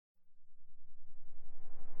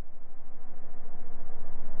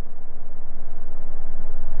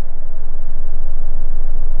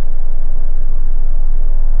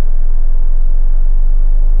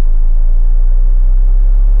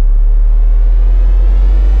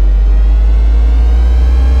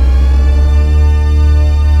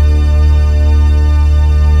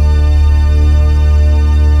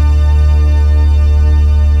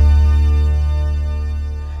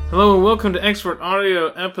welcome to Expert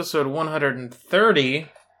Audio episode 130.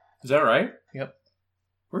 Is that right? Yep.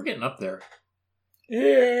 We're getting up there.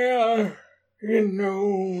 Yeah, you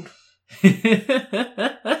know.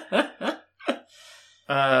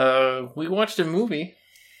 We watched a movie.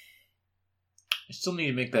 I still need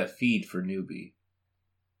to make that feed for newbie.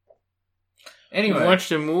 Anyway. We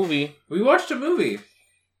watched a movie.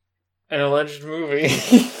 An alleged movie.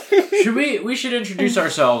 We should introduce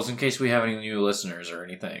ourselves in case we have any new listeners or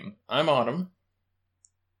anything. I'm Autumn.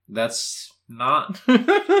 That's not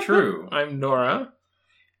true. I'm Nora.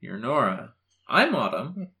 You're Nora. I'm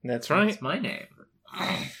Autumn. That's right. That's my name.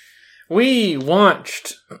 We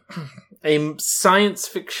watched a science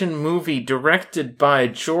fiction movie directed by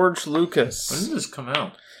George Lucas. When did this come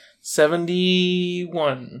out?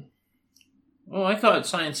 71. Well, I thought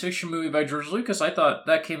science fiction movie by George Lucas. I thought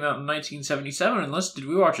that came out in 1977. Unless, did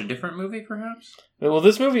we watch a different movie, perhaps? Well,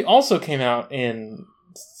 this movie also came out in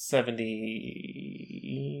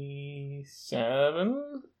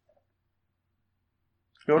 77.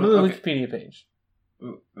 Go to the Wikipedia page.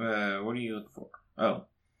 What are you looking for? Oh.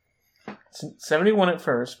 It's 71 at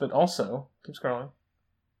first, but also... Keep scrolling.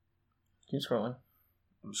 Keep scrolling.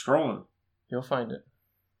 I'm scrolling. You'll find it.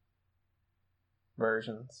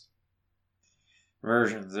 Versions.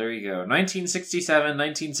 There you go. 1967,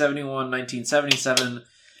 1971, 1977.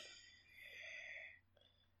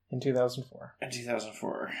 In 2004. In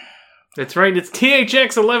 2004. That's right, it's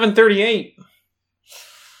THX 1138.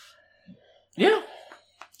 Yeah.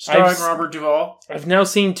 Starring Robert Duvall. I've now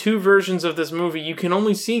seen 2 versions of this movie. You can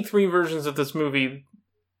only see 3 versions of this movie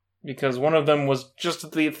because one of them was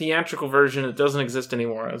just the theatrical version. It doesn't exist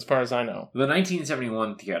anymore, as far as I know. The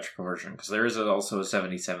 1971 theatrical version, because there is also a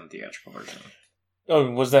 77 theatrical version.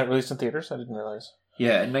 Oh, was that released in theaters? I didn't realize.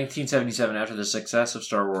 Yeah, in 1977, after the success of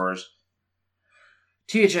Star Wars,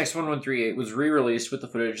 THX 1138 was re-released with the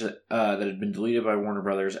footage that had been deleted by Warner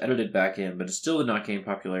Brothers, edited back in, but it still did not gain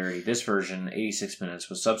popularity. This version, 86 minutes,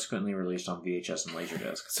 was subsequently released on VHS and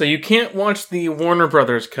Laserdisc. So you can't watch the Warner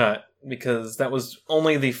Brothers cut, because that was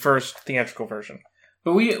only the first theatrical version.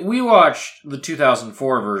 But we watched the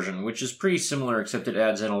 2004 version, which is pretty similar, except it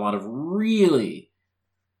adds in a lot of really,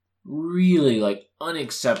 like,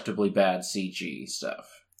 unacceptably bad CG stuff.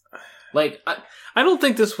 Like, I don't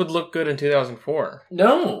think this would look good in 2004.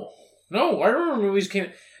 No, I remember movies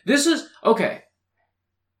came... This is... Okay.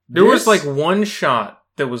 There was, like, one shot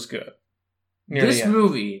that was good. This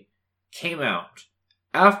movie came out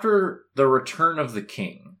after The Return of the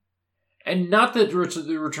King. And not that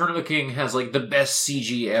The Return of the King has, like, the best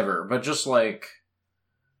CG ever, but just, like...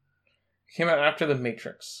 Came out after The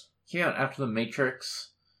Matrix. Came out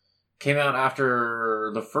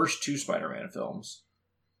after the first 2 Spider-Man films.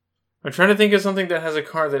 I'm trying to think of something that has a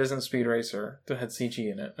car that isn't Speed Racer, that had CG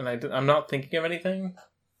in it. And I'm not thinking of anything,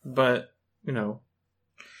 but, you know.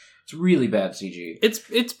 It's really bad CG.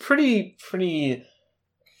 It's pretty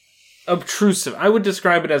obtrusive. I would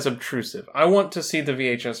describe it as obtrusive. I want to see the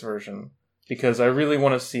VHS version, because I really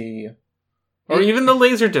want to see... Or even the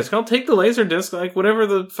Laserdisc. I'll take the Laserdisc, like, whatever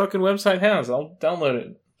the fucking website has. I'll download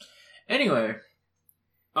it. Anyway.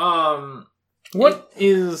 What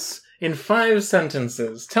is... In 5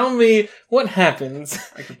 sentences, tell me what happens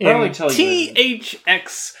in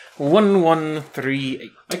THX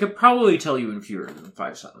 1138. I could probably tell you in fewer than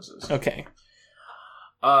 5 sentences. Okay.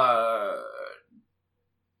 THX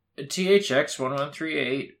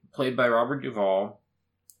 1138, played by Robert Duvall,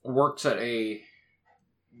 works at a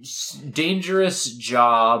dangerous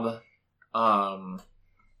job,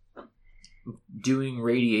 doing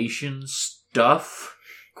radiation stuff? ?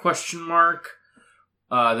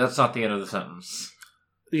 That's not the end of the sentence.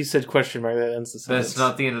 You said question mark, that ends the sentence. That's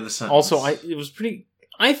not the end of the sentence. Also, I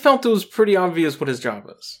felt it was pretty obvious what his job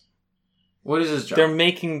is. What is his job? They're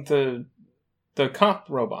making the cop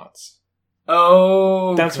robots.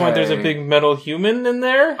 Oh, That's why there's a big metal human in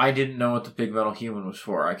there? I didn't know what the big metal human was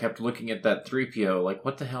for. I kept looking at that 3PO like,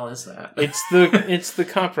 what the hell is that? It's the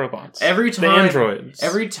cop robots. The androids.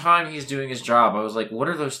 Every time he's doing his job, I was like, what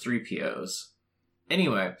are those 3POs?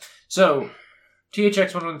 Anyway, so...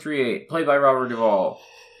 THX 1138, played by Robert Duvall,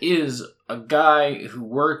 is a guy who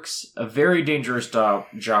works a very dangerous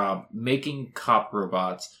job making cop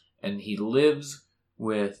robots, and he lives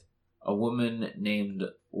with a woman named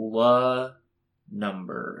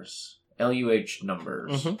Numbers. L-U-H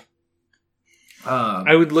Numbers. Mm-hmm.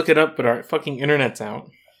 I would look it up, but our fucking internet's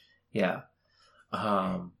out. Yeah.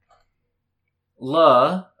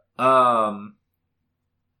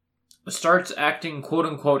 Starts acting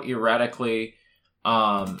quote-unquote erratically,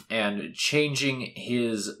 and changing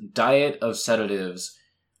his diet of sedatives,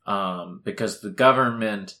 because the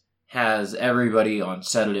government has everybody on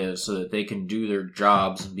sedatives so that they can do their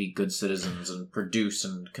jobs and be good citizens and produce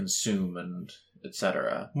and consume and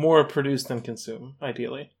etc. More produce than consume,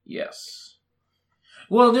 ideally. Yes.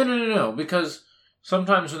 Well, no, because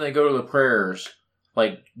sometimes when they go to the prayers,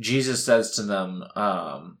 like, Jesus says to them,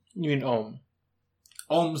 You mean Om.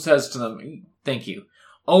 Om says to them, thank you.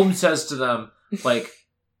 Om says to them, like,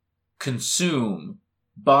 consume,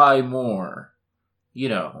 buy more, you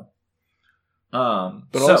know. But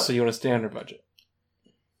also you want a standard budget.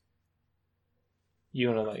 You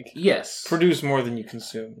want to, like, yes, produce more than you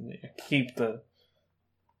consume. Keep the...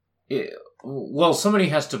 well, somebody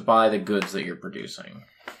has to buy the goods that you're producing.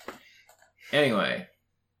 Anyway,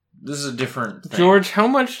 this is a different thing. George, how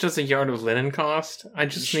much does a yard of linen cost? I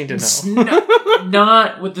just need to know.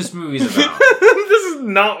 Not what this movie's about. This is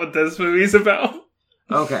not what this movie's about.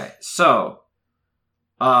 Okay, so,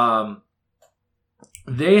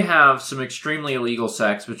 they have some extremely illegal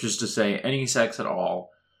sex, which is to say any sex at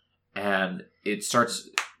all, and it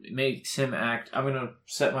makes him act, I'm going to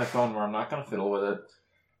set my phone where I'm not going to fiddle with it,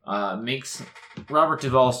 makes Robert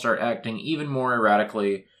Duvall start acting even more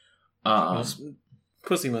erratically.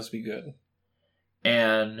 Pussy must be good.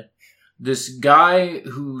 And this guy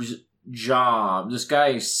this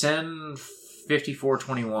guy Sen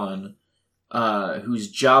 5421, whose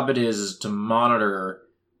job it is to monitor,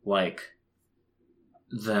 like,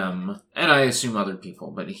 them, and I assume other people,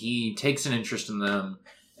 but he takes an interest in them,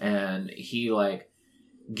 and he, like,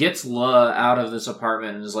 gets La out of this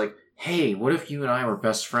apartment and is like, hey, what if you and I were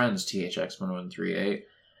best friends, THX-1138?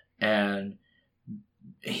 And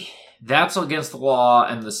that's against the law,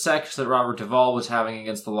 and the sex that Robert Duvall was having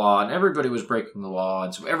against the law, and everybody was breaking the law,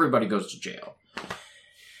 and so everybody goes to jail.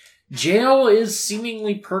 Jail is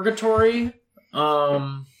seemingly purgatory,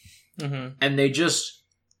 and they just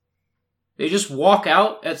walk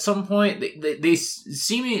out at some point. They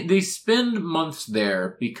spend months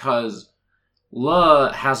there because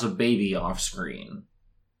La has a baby off screen,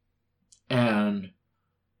 and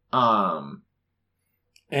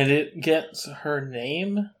it gets her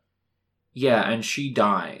name. Yeah, and she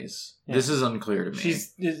dies. Yeah. This is unclear to me.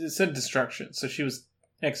 It said destruction, so she was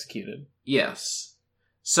executed. Yes.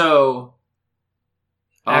 So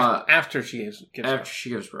after she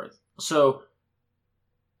gives birth. So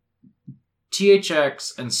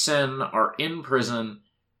THX and Sen are in prison,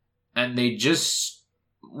 and they just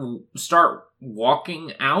start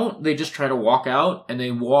walking out. They just try to walk out, and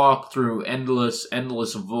they walk through endless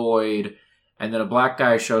void. And then a black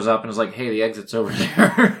guy shows up and is like, hey, the exit's over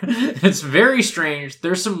there. It's very strange.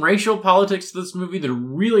 There's some racial politics to this movie that are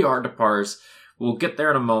really hard to parse. We'll get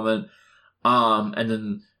there in a moment. And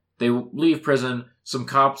then they leave prison. Some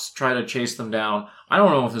cops try to chase them down. I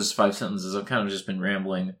don't know if this is 5 sentences. I've kind of just been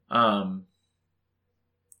rambling.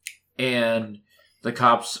 And the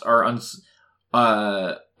cops are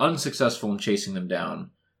unsuccessful in chasing them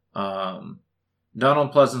down.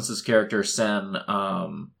 Donald Pleasance's character, Sen,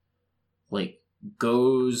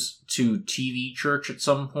 goes to TV church at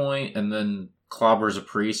some point and then clobbers a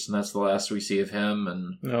priest, and that's the last we see of him.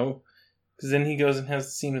 And no, because then he goes and has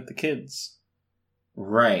the scene with the kids.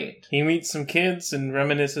 Right. He meets some kids and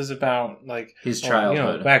reminisces about, like, his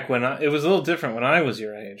childhood. Back when it was a little different when I was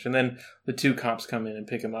your age. And then the 2 cops come in and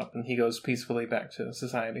pick him up, and he goes peacefully back to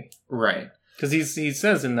society. Right. Because he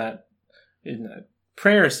says in that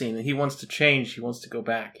prayer scene that he wants to change, he wants to go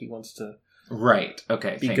back, he wants to... Right.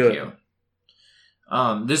 Okay, thank you.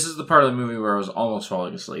 This is the part of the movie where I was almost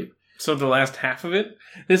falling asleep. So the last half of it?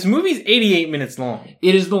 This movie's 88 minutes long.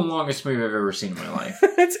 It is the longest movie I've ever seen in my life.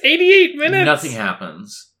 It's 88 minutes! Nothing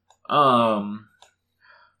happens. Yeah,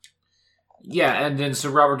 and then so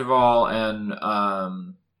Robert Duvall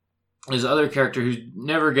and his other character who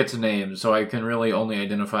never gets a name, so I can really only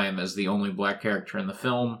identify him as the only black character in the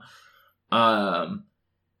film.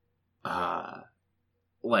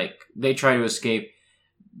 They try to escape.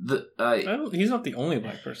 He's not the only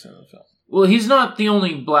black person in the film. Well, he's not the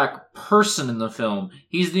only black person in the film.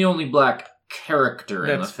 He's the only black character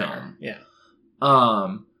in the film. Yeah.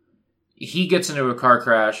 He gets into a car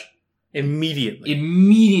crash.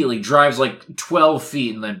 Immediately drives like 12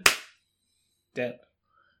 feet and then... dead.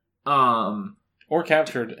 Or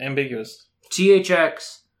captured. Ambiguous.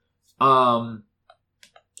 THX outruns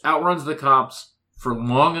the cops for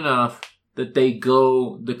long enough that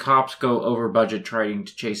the cops go over budget trying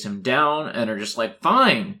to chase him down and are just like,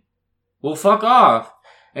 fine, we'll fuck off.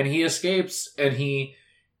 And he escapes and he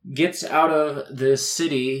gets out of this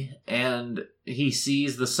city and he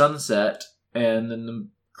sees the sunset and then the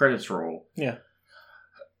credits roll. Yeah.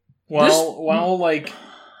 While like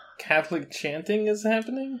Catholic chanting is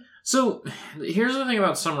happening? So here's the thing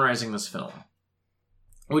about summarizing this film.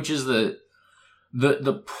 which is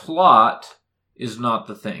the plot is not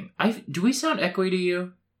the thing. Do we sound echoey to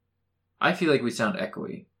you? I feel like we sound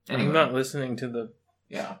echoey. Anyway. I'm not listening to the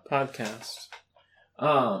podcast.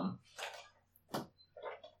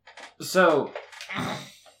 So,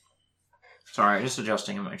 sorry, just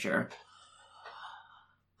adjusting in my chair.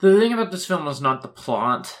 The thing about this film is not the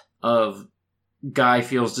plot of guy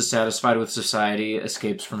feels dissatisfied with society,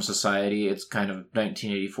 escapes from society. It's kind of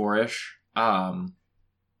 1984-ish.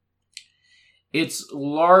 It's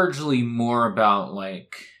largely more about,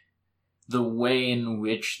 like, the way in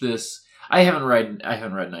which this... I haven't read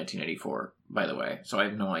 1984, by the way, so I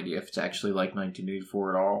have no idea if it's actually like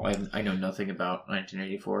 1984 at all. I know nothing about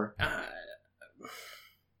 1984.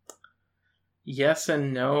 Yes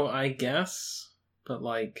and no, I guess, but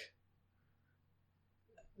like,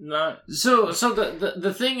 not. So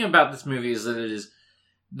the thing about this movie is that it is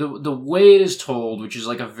the way it is told, which is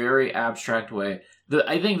like a very abstract way.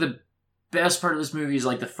 I think the best part of this movie is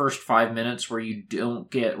like the first 5 minutes where you don't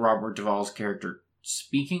get Robert Duvall's character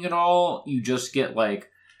speaking at all. You just get like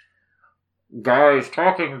guys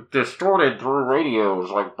talking distorted through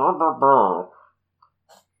radios, like brr brr brr.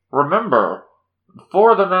 Remember,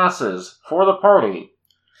 for the masses, for the party.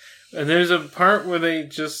 And there's a part where they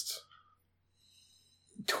just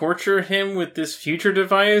torture him with this future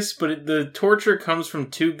device, but the torture comes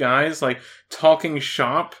from two guys like talking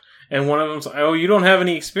shop, and one of them's like, "Oh, you don't have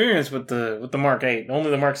any experience with the Mark 8,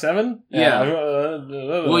 only the Mark 7?" Yeah.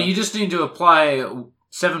 Well, you just need to apply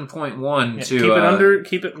 7.1 to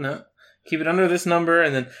keep it under this number,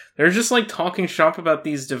 and then they're just like talking shop about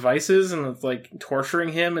these devices and it's like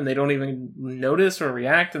torturing him, and they don't even notice or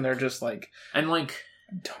react, and they're just like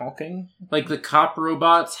talking. Like the cop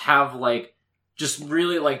robots have like just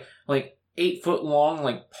really like 8 foot long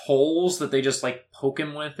like poles that they just like poke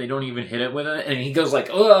him with. They don't even hit it with it, and he goes like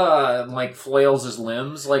ugh, and like flails his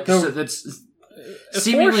limbs. Like so that's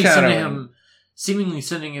seemingly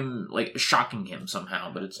sending him like shocking him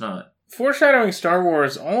somehow, but it's not. Foreshadowing Star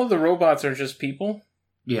Wars, all of the robots are just people.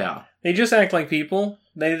 Yeah. They just act like people.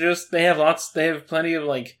 They have plenty of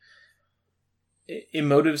like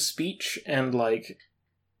emotive speech and like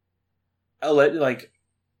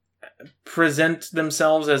present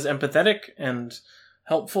themselves as empathetic and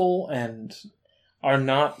helpful and are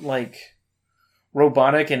not like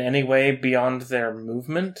robotic in any way beyond their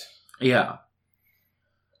movement. Yeah.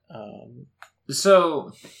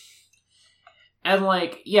 So, and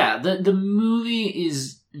like, yeah, the movie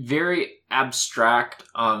is very abstract.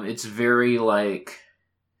 It's very like,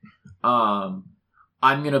 I'm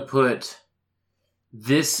gonna put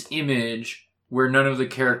this image where none of the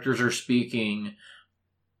characters are speaking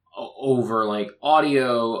over like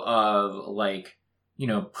audio of like, you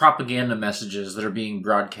know, propaganda messages that are being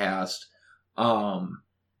broadcast.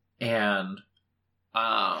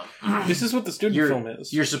 This is what the student film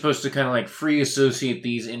is. You're supposed to kind of like free associate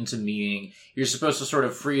these into meaning. You're supposed to sort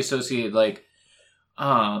of free associate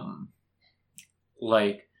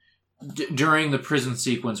during the prison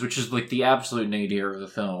sequence, which is like the absolute nadir of the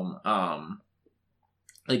film.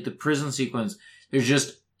 Like the prison sequence, there's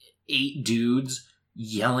just 8 dudes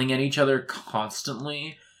yelling at each other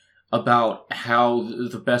constantly about how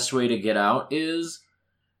the best way to get out is,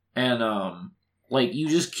 and like, you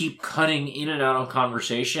just keep cutting in and out of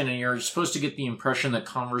conversation, and you're supposed to get the impression that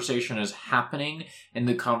conversation is happening, and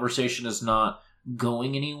the conversation is not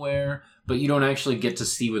going anywhere, but you don't actually get to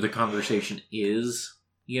see what the conversation is,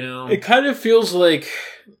 you know? It kind of feels like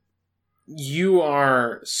you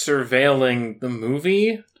are surveilling the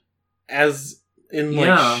movie as in,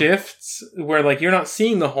 like, shifts, where, like, you're not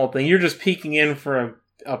seeing the whole thing, you're just peeking in for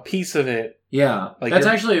a piece of it. Yeah, like that's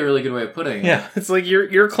actually a really good way of putting it. Yeah, it's like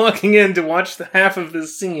you're clocking in to watch the half of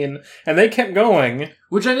this scene, and they kept going.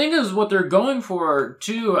 Which I think is what they're going for,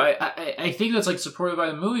 too. I think that's, like, supported by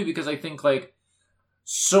the movie, because I think, like,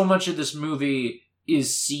 so much of this movie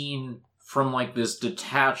is seen from, like, this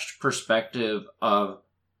detached perspective of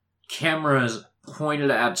cameras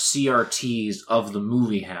pointed at CRTs of the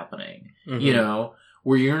movie happening. Mm-hmm. You know?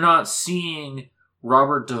 Where you're not seeing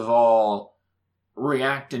Robert Duvall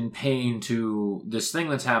react in pain to this thing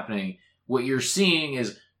that's happening. What you're seeing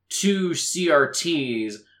is 2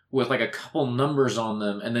 CRTs with like a couple numbers on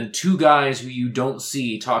them, and then 2 guys who you don't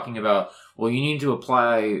see talking about, well, you need to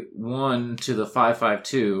apply 1 to the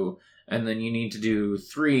 552, and then you need to do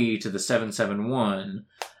 3 to the 771.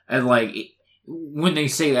 And like, when they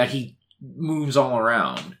say that, he moves all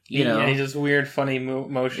around, you know? Yeah, he does weird, funny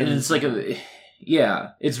motions. And it's like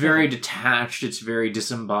it's very detached, it's very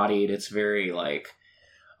disembodied, it's very like,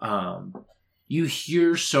 you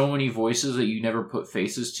hear so many voices that you never put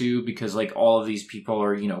faces to because, like, all of these people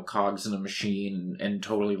are, cogs in a machine and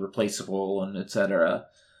totally replaceable and etc.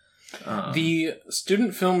 The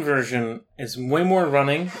student film version is way more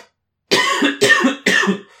running.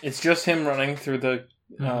 It's just him running through the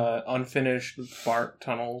unfinished BART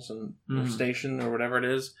tunnels and or station or whatever it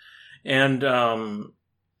is. And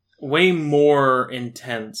way more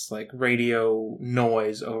intense, like radio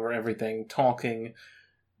noise over everything, talking.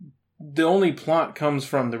 The only plot comes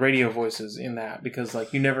from the radio voices in that because,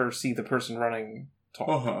 like, you never see the person running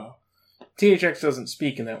talk. THX doesn't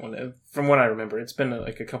speak in that one, from what I remember. It's been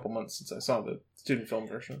like a couple months since I saw the student film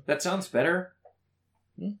version. That sounds better.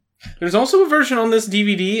 There's also a version on this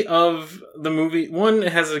DVD of the movie. One,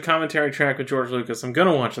 it has a commentary track with George Lucas. I'm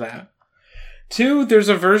gonna watch that. Two, there's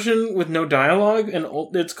a version with no dialogue, and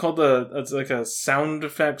it's called it's like a sound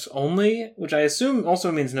effects only, which I assume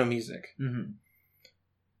also means no music. Mm-hmm.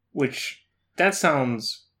 Which, that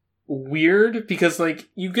sounds weird, because, like,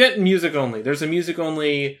 you get music only. There's a music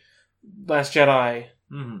only Last Jedi.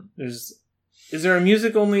 Mm-hmm. Is there a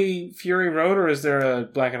music only Fury Road, or is there a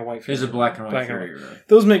black and white Fury Road? There's a black and white Fury Road.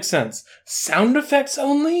 Those make sense. Sound effects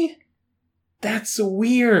only? That's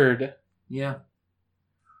weird. Yeah.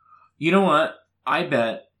 You know what? I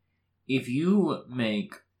bet if you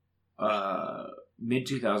make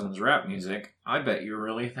mid-2000s rap music, I bet you're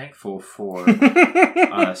really thankful for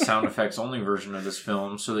a sound effects only version of this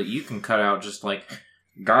film so that you can cut out just, like,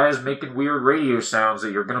 guys making weird radio sounds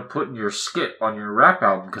that you're going to put in your skit on your rap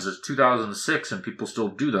album because it's 2006 and people still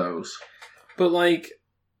do those. But, like,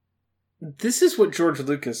 this is what George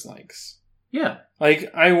Lucas likes. Yeah.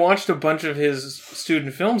 Like, I watched a bunch of his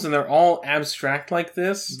student films and they're all abstract like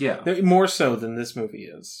this. Yeah. They're more so than this movie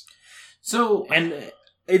is. So... And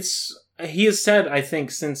he has said, I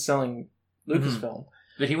think, since selling Lucasfilm...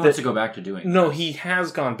 That he wants to go back to doing it. No, he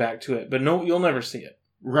has gone back to it, but no, you'll never see it.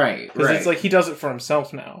 Right, Because it's like he does it for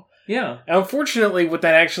himself now. Yeah. And unfortunately, what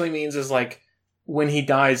that actually means is, like, when he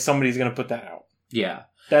dies, somebody's going to put that out. Yeah.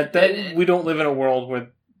 That we don't live in a world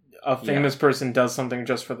where a famous person does something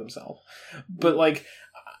just for themselves. But, like,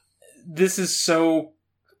 this is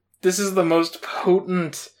the most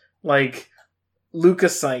potent, like,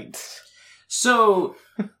 Lucasite. So,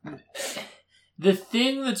 the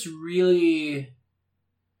thing that's really...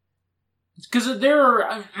 Because there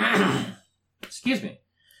are... excuse me.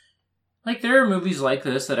 Like, there are movies like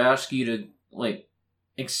this that ask you to, like,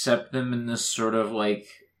 accept them in this sort of, like,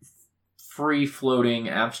 free-floating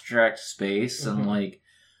abstract space and, like,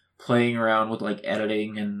 playing around with, like,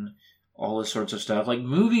 editing and all this sorts of stuff. Like,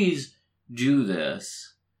 movies do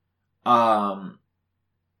this. I'll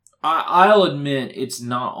admit it's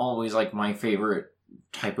not always, like, my favorite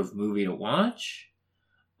type of movie to watch.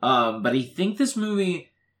 But I think this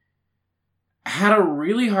movie had a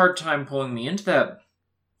really hard time pulling me into that.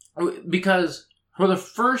 Because for the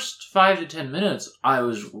first 5 to 10 minutes, I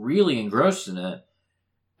was really engrossed in it.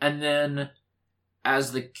 And then,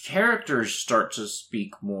 as the characters start to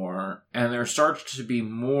speak more, and there starts to be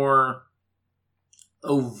more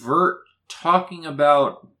overt talking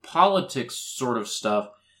about politics sort of stuff,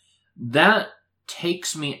 that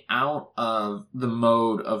takes me out of the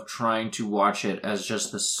mode of trying to watch it as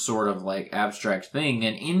just this sort of, like, abstract thing,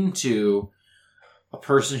 and into a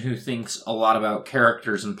person who thinks a lot about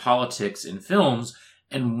characters and politics in films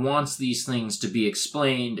and wants these things to be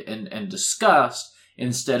explained and discussed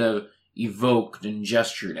instead of evoked and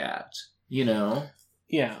gestured at, you know?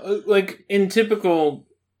 Yeah, like, in typical,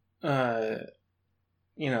 the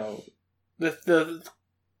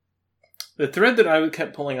thread that I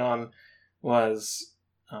kept pulling on was,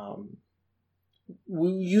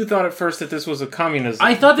 you thought at first that this was a communism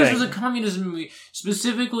I thought this thing. was a communism movie,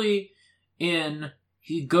 specifically in...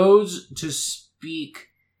 He goes to speak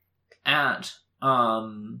at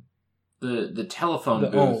the telephone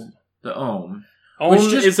booth. Ohm. The Ohm. Ohm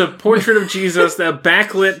is a portrait of Jesus, a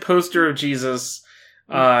backlit poster of Jesus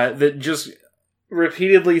that just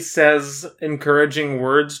repeatedly says encouraging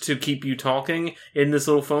words to keep you talking in this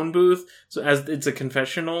little phone booth. So as it's a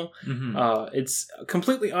confessional, it's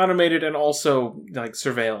completely automated and also, like,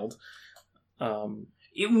 surveilled.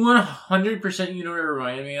 It 100%, you know what it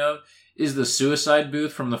reminded me of? Is the suicide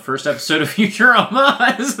booth from the first episode of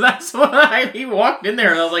Futurama. That's what he walked in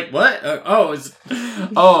there and I was like, what?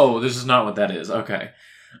 This is not what that is. Okay.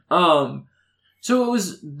 So it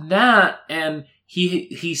was that, and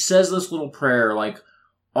he says this little prayer, like,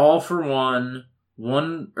 all for one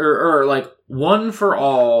for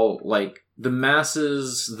all, like, the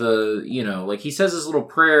masses, like, he says this little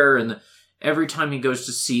prayer, and every time he goes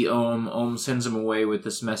to see Ohm sends him away with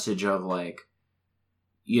this message of, like,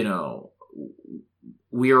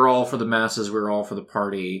 we are all for the masses, we're all for the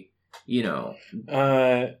party, you know.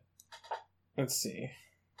 Let's see.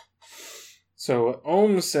 So what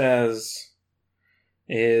Ohm says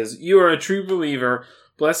is, you are a true believer,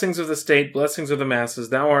 blessings of the state, blessings of the masses,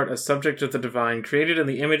 thou art a subject of the divine, created in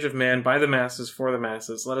the image of man by the masses for the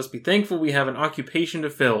masses. Let us be thankful we have an occupation to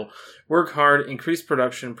fill, work hard, increase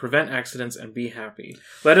production, prevent accidents, and be happy.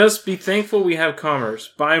 Let us be thankful we have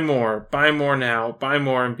commerce, buy more now, buy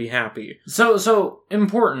more and be happy. So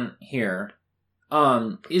important here,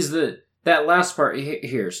 is that last part,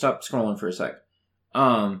 here, stop scrolling for a sec.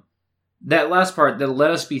 That last part, that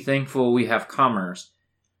let us be thankful we have commerce.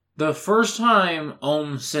 The first time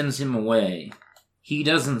Ohm sends him away, he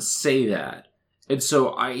doesn't say that. And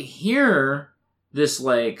so I hear this,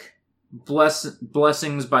 like,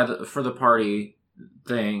 blessings for the party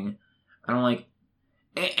thing. And I'm like,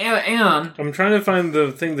 and I'm trying to find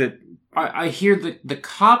the thing that... I hear the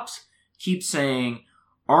cops keep saying,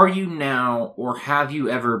 are you now or have you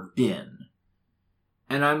ever been?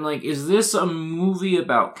 And I'm like, is this a movie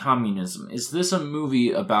about communism? Is this a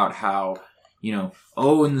movie about how, you know,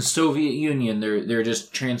 in the Soviet Union, they're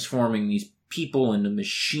just transforming these people into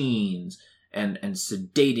machines and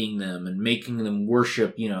sedating them and making them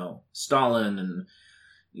worship, you know, Stalin and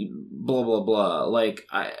blah, blah, blah. Like,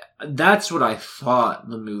 that's what I thought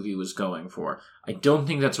the movie was going for. I don't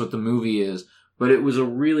think that's what the movie is, but it was a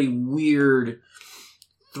really weird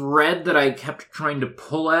thread that I kept trying to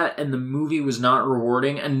pull at, and the movie was not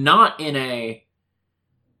rewarding, and not in a...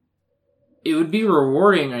 It would be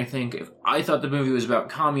rewarding, I think, if I thought the movie was about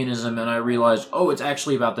communism and I realized, it's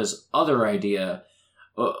actually about this other idea.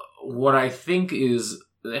 What I think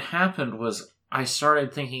that happened was I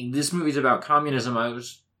started thinking, this movie's about communism.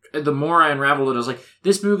 The more I unraveled it, I was like,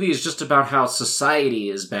 this movie is just about how society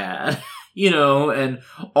is bad, you know, and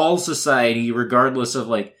all society, regardless of,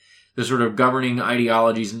 like, the sort of governing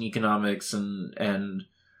ideologies and economics and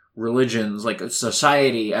religions, like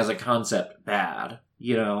society as a concept, bad,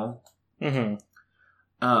 you know? Mm-hmm.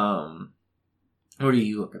 What are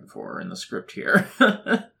you looking for in the script here?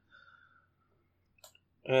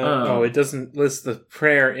 It doesn't list the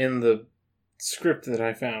prayer in the script that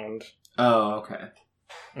I found. Oh, okay.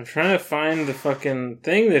 I'm trying to find the fucking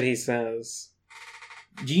thing that he says.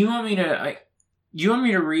 Do you want me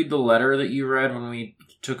to read the letter that you read when we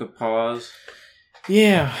took a pause?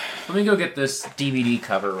 Yeah. Let me go get this DVD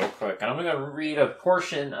cover real quick, and I'm going to read a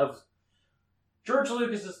portion of George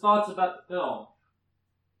Lucas's thoughts about the film.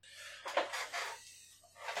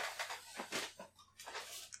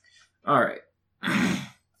 Alright.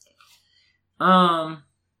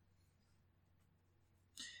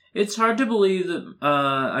 It's hard to believe that,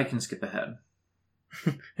 I can skip ahead.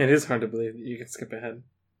 It is hard to believe that you can skip ahead.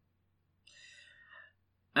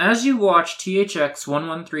 As you watch THX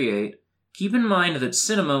 1138, keep in mind that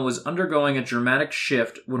cinema was undergoing a dramatic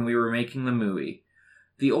shift when we were making the movie.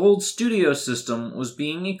 The old studio system was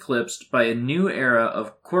being eclipsed by a new era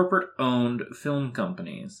of corporate-owned film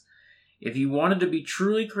companies. If you wanted to be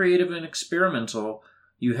truly creative and experimental,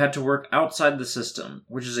 you had to work outside the system,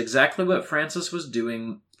 which is exactly what Francis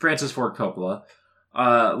Ford Coppola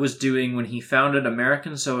was doing when he founded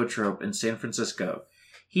American Zoetrope in San Francisco.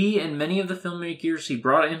 He and many of the filmmakers he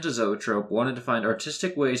brought into Zoetrope wanted to find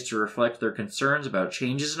artistic ways to reflect their concerns about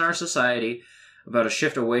changes in our society, about a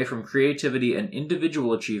shift away from creativity and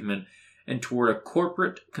individual achievement and toward a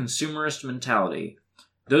corporate consumerist mentality.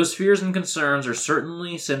 Those fears and concerns are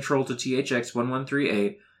certainly central to THX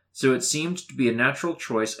 1138, so it seemed to be a natural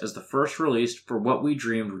choice as the first release for what we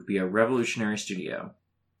dreamed would be a revolutionary studio.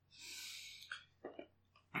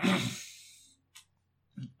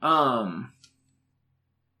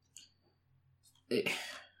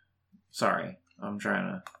 Sorry, I'm trying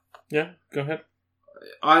to... Yeah, go ahead.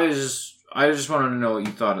 I just wanted to know what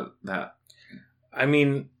you thought of that. I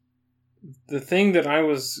mean, the thing that I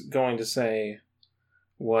was going to say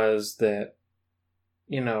was that,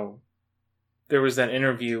 you know, there was that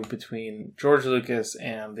interview between George Lucas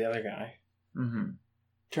and the other guy. Mm-hmm.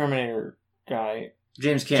 Terminator guy.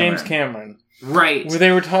 James Cameron. James Cameron. Right. Where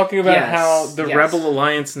they were talking about how the yes. Rebel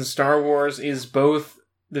Alliance in Star Wars is both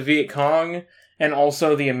the Viet Cong and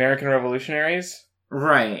also the American Revolutionaries.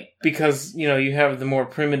 Right. Because, you know, you have the more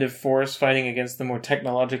primitive force fighting against the more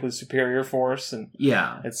technologically superior force. And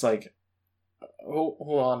yeah. It's like, hold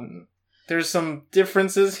on. There's some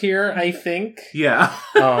differences here, I think. Yeah.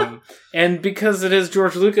 And because it is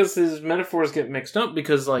George Lucas, his metaphors get mixed up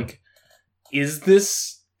because, like, is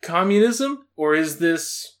this communism? Or is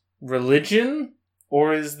this religion?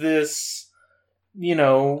 Or is this, you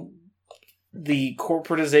know, the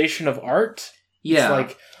corporatization of art? Yeah. It's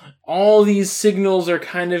like all these signals are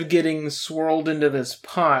kind of getting swirled into this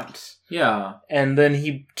pot. Yeah. And then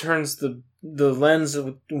he turns the lens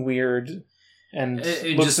weird and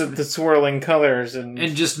looks at the swirling colors and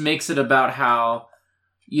just makes it about how,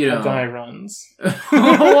 you know, a guy runs.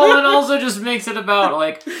 Well, and also just makes it about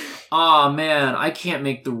like, man, I can't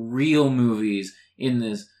make the real movies in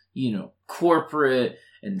this, you know, corporate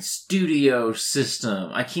and studio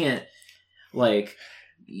system. I can't, like,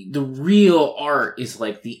 the real art is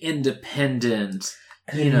like the independent.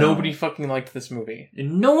 And nobody fucking liked this movie.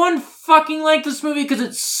 And no one fucking liked this movie because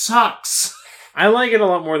it sucks. I like it a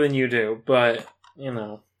lot more than you do, but, you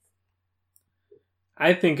know,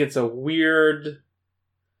 I think it's a weird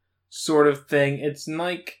sort of thing. It's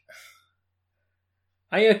like,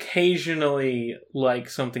 I occasionally like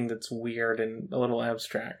something that's weird and a little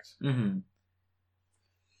abstract. Mm-hmm.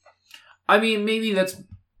 I mean, maybe that's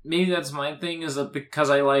my thing, is that because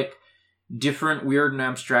I like different weird and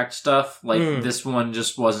abstract stuff, like this one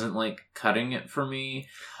just wasn't like cutting it for me.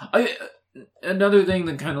 Another thing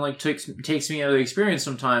that kind of like takes me out of the experience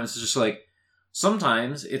sometimes is just like,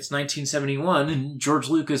 sometimes it's 1971 and George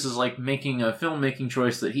Lucas is like making a filmmaking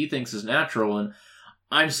choice that he thinks is natural, and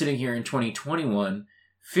I'm sitting here in 2021,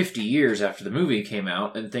 50 years after the movie came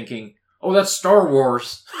out, and thinking, oh, that's Star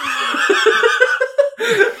Wars.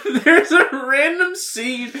 There's a random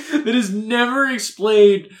scene that is never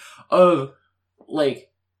explained of like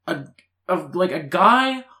a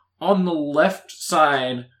guy on the left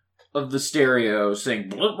side of the stereo saying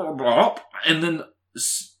blah blah blah, and then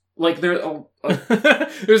like there's a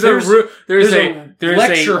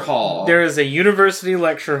lecture hall. There is a university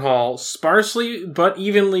lecture hall, sparsely but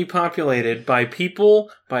evenly populated by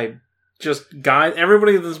people, by just guys.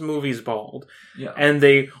 Everybody in this movie's bald. Yeah. And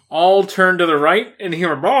they all turn to the right and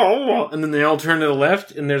hear blah, blah, and then they all turn to the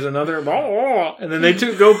left and there's another blah, blah, and then they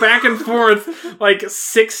go back and forth like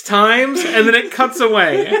 6 times and then it cuts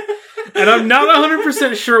away. And I'm not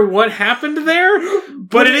 100% sure what happened there,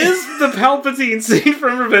 but it is the Palpatine scene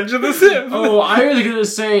from Revenge of the Sith. Oh, I was gonna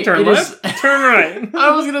say turn left, turn right.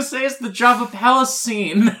 I was gonna say it's the Jabba Palace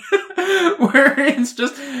scene, where it's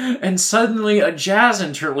just, and suddenly a jazz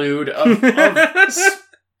interlude of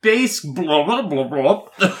space blah blah blah blah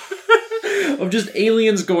of just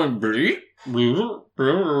aliens going.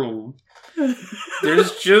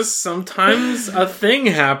 There's just sometimes a thing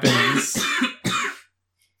happens.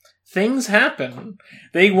 Things happen.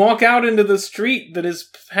 They walk out into the street that is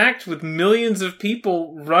packed with millions of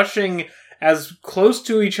people rushing as close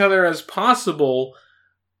to each other as possible,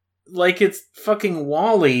 like it's fucking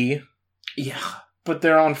WALL-E. Yeah. But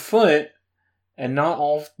they're on foot and not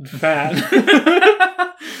all fat.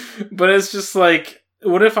 But it's just like,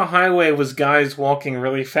 what if a highway was guys walking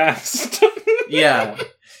really fast? Yeah.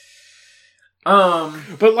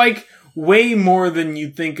 But like way more than you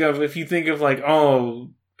think of if you think of like,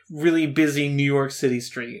 oh, really busy New York City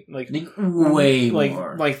street, like way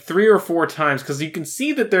more, like 3 or 4 times, because you can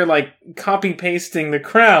see that they're like copy pasting the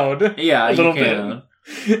crowd, yeah, a little bit,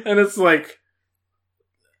 and it's like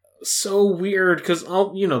so weird because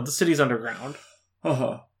the city's underground,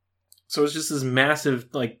 so it's just this massive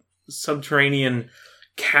like subterranean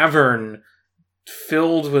cavern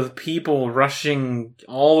filled with people rushing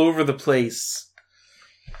all over the place.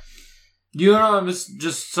 You know what I was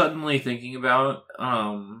just suddenly thinking about?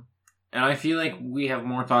 And I feel like we have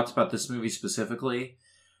more thoughts about this movie specifically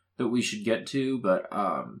that we should get to, but,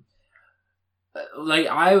 like,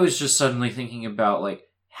 I was just suddenly thinking about, like,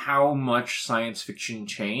 how much science fiction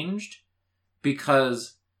changed,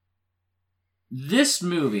 because this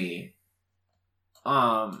movie,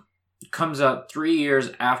 comes out 3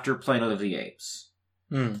 years after Planet of the Apes.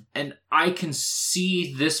 And I can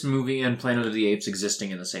see this movie and Planet of the Apes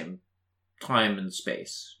existing in the same time and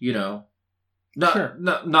space, not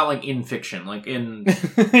like in fiction, like in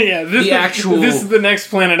yeah, this is the next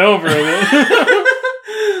planet over.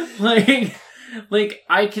 like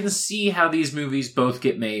I can see how these movies both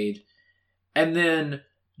get made, and then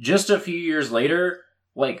just a few years later,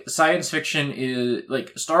 like science fiction is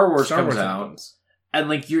like Star Wars comes out, and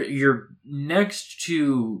like your next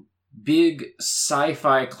two big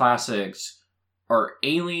sci-fi classics are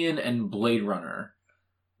Alien and Blade Runner,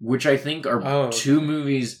 which I think are two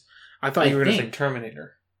movies. I thought you were going to say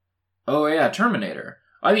Terminator. Oh, yeah, Terminator.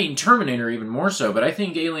 I mean, Terminator even more so, but I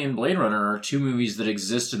think Alien and Blade Runner are two movies that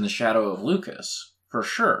exist in the shadow of Lucas, for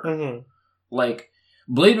sure. Mm-hmm. Like,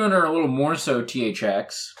 Blade Runner a little more so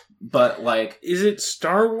THX, but like... Is it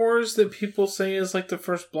Star Wars that people say is like the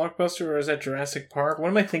first blockbuster, or is that Jurassic Park? What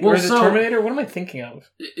am I thinking? Or is it Terminator? What am I thinking of?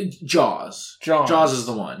 Jaws. Jaws is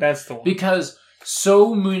the one. That's the one. Because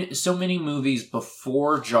so many movies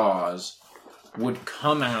before Jaws would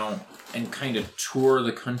come out and kind of tour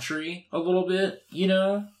the country a little bit, you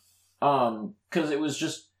know? Because it was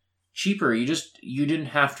just cheaper. You didn't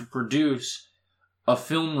have to produce a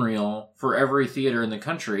film reel for every theater in the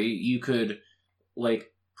country. You could,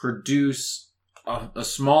 like, produce a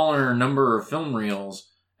smaller number of film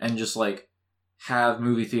reels and just, like, have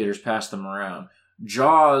movie theaters pass them around.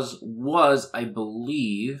 Jaws was, I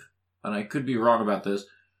believe, and I could be wrong about this,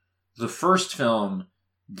 the first film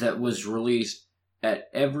that was released at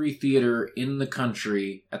every theater in the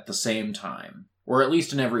country at the same time. Or at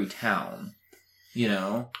least in every town. You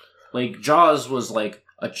know? Like, Jaws was, like,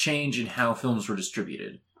 a change in how films were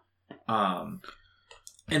distributed. And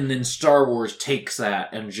then Star Wars takes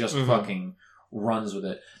that and just fucking runs with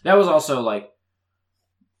it. That was also, like...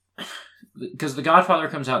 Because The Godfather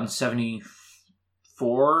comes out in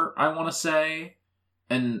 74, I want to say,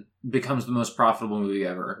 and becomes the most profitable movie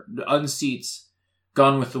ever. Unseats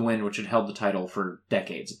Gone with the Wind, which had held the title for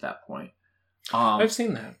decades at that point. I've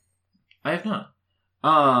seen that. I have not.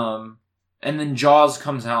 And then Jaws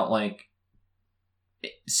comes out, like,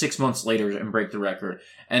 6 months later and break the record.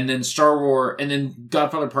 And then and then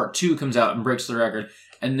Godfather Part 2 comes out and breaks the record.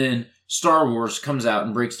 And then Star Wars comes out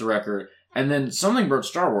and breaks the record. And then something broke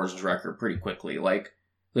Star Wars' record pretty quickly. Like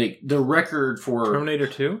the record for... Terminator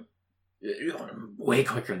 2? Way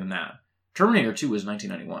quicker than that. Terminator 2 was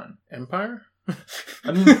 1991. Empire?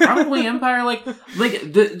 I mean, probably Empire.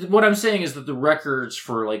 What I'm saying is that the records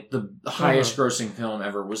for, like, the highest grossing film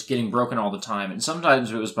ever was getting broken all the time. And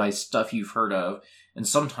sometimes it was by stuff you've heard of. And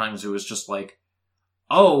sometimes it was just like,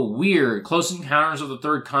 oh, weird. Close Encounters of the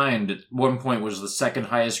Third Kind at one point was the second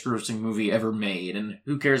highest grossing movie ever made. And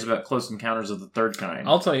who cares about Close Encounters of the Third Kind?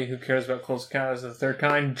 I'll tell you who cares about Close Encounters of the Third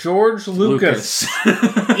Kind. George Lucas.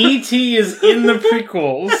 E.T. is in the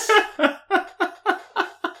prequels.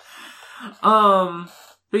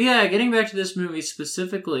 But yeah, getting back to this movie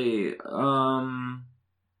specifically,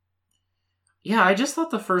 yeah, I just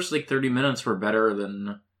thought the first, like, 30 minutes were better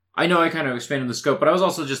than... I know I kind of expanded the scope, but I was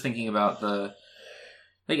also just thinking about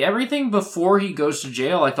everything before he goes to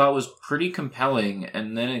jail I thought was pretty compelling,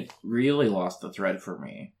 and then it really lost the thread for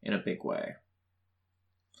me in a big way.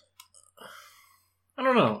 I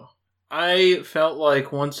don't know. I felt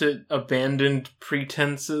like once it abandoned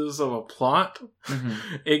pretenses of a plot,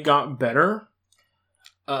 it got better.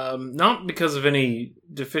 Not because of any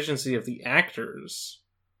deficiency of the actors.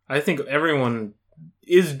 I think everyone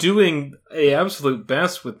is doing a absolute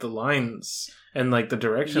best with the lines and, like, the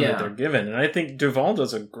direction that they're given. And I think Duvall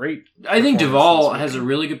does a great I think Duvall has a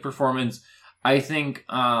really good performance. I think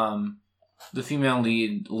the female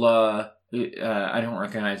lead, La... I don't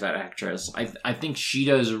recognize that actress. I think she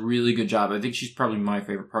does a really good job. I think she's probably my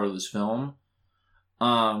favorite part of this film.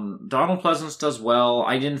 Donald Pleasance does well.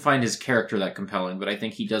 I didn't find his character that compelling, but I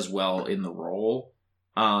think he does well in the role.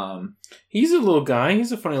 He's a little guy.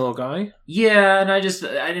 He's a funny little guy. Yeah, and I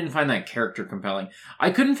didn't find that character compelling.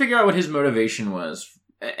 I couldn't figure out what his motivation was.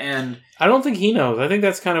 And I don't think he knows. I think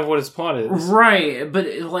that's kind of what his plot is. Right, but,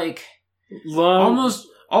 like...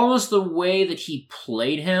 Almost the way that he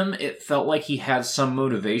played him, it felt like he had some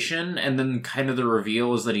motivation, and then kind of the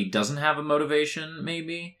reveal is that he doesn't have a motivation,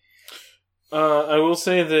 maybe. I will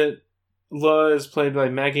say that La is played by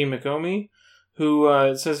Maggie McOmi, who,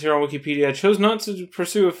 it says here on Wikipedia, chose not to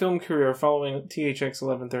pursue a film career following THX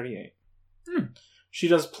 1138. She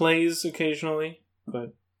does plays occasionally,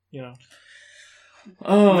 but, you know,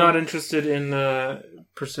 not interested in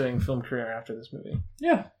pursuing film career after this movie.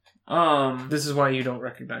 Yeah. This is why you don't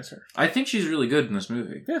recognize her. I think she's really good in this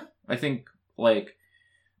movie. Yeah. I think, like,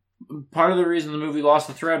 part of the reason the movie lost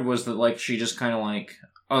the thread was that, like, she just kind of, like,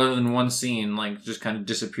 other than one scene, like, just kind of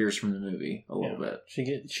disappears from the movie a little bit.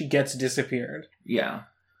 She gets disappeared. Yeah.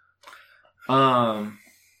 What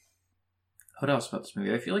else about this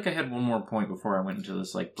movie? I feel like I had one more point before I went into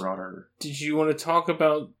this, like, broader... Did you want to talk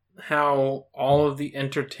about how all of the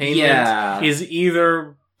entertainment is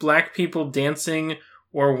either black people dancing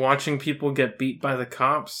or watching people get beat by the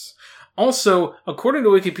cops? Also, according to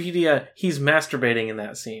Wikipedia, he's masturbating in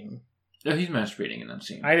that scene. Oh, he's masturbating in that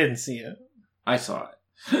scene. I didn't see it. I saw it.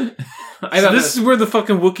 This is where the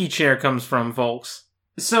fucking Wookiee chair comes from, folks.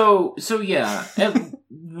 So yeah. At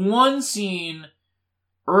one scene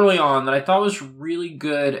early on that I thought was really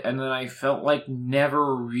good and that I felt like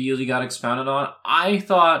never really got expounded on, I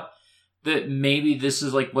thought that maybe this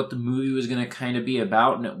is, like, what the movie was going to kind of be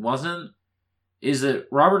about, and it wasn't. Is that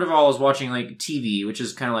Robert Duvall is watching, like, TV, which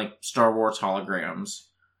is kind of like Star Wars holograms.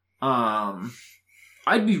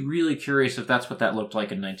 I'd be really curious if that's what that looked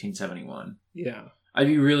like in 1971. Yeah. I'd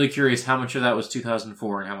be really curious how much of that was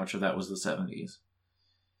 2004 and how much of that was the 70s.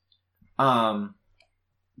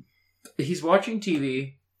 he's watching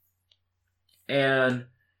TV, and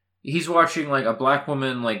he's watching, like, a black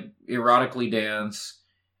woman, like, erotically dance,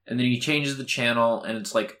 and then he changes the channel, and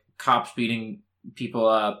it's, like, cops beating people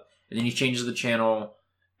up, and then he changes the channel,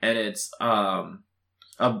 and it's,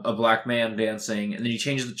 a black man dancing, and then he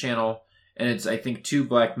changes the channel, and it's, I think, 2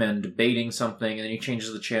 black men debating something, and then he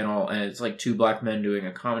changes the channel, and it's, like, 2 black men doing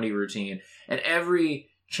a comedy routine, and every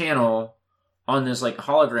channel on this, like,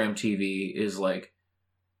 hologram TV is, like,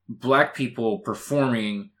 black people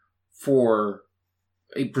performing for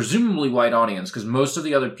a presumably white audience, because most of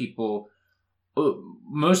the other people,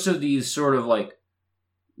 most of these sort of, like,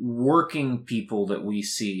 working people that we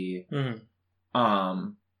see,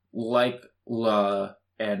 like La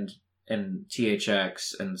and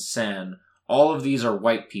THX and Sen, all of these are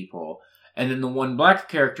white people. And then the one black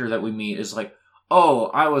character that we meet is like, oh,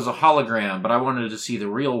 I was a hologram, but I wanted to see the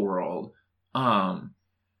real world. And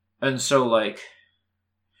so, like,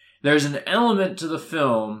 there's an element to the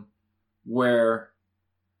film where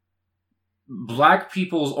black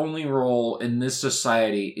people's only role in this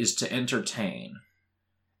society is to entertain.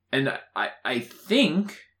 And I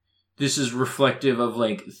think this is reflective of,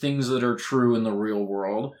 like, things that are true in the real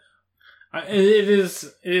world. It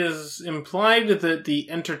is implied that the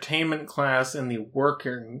entertainment class and the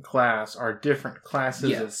working class are different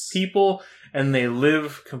classes of people, and they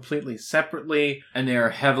live completely separately. And they are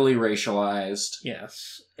heavily racialized.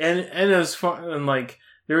 Yes. And as far, and, like,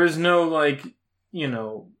 there is no, like, you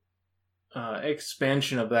know,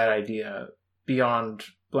 expansion of that idea beyond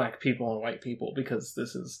black people and white people, because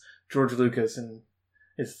this is George Lucas and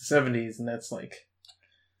it's the 70s, and that's, like,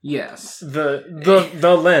 yes,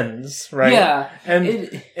 the lens, right? Yeah. And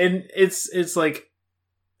it's like,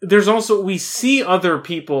 there's also, we see other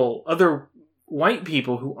people, other white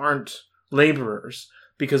people who aren't laborers,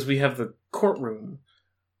 because we have the courtroom.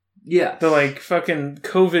 Yeah. The, like, fucking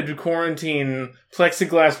COVID quarantine,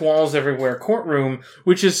 plexiglass walls everywhere courtroom,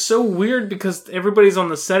 which is so weird because everybody's on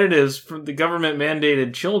the sedatives from the government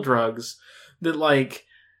mandated chill drugs that, like,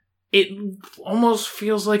 it almost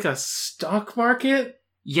feels like a stock market.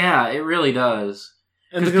 Yeah, it really does.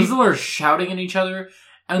 Because people are shouting at each other,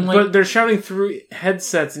 and, like, but they're shouting through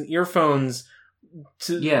headsets and earphones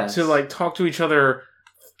to like talk to each other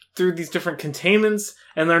through these different containments,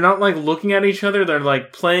 and they're not, like, looking at each other. They're,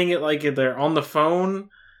 like, playing it like they're on the phone.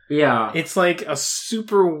 Yeah, it's like a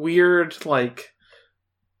super weird, like,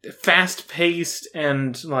 fast-paced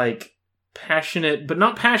and, like, passionate, but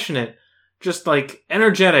not passionate. Just, like,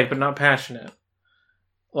 energetic, but not passionate.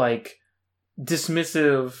 Like,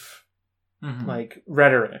 dismissive, like,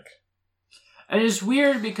 rhetoric. And it's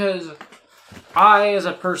weird because I, as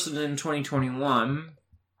a person in 2021,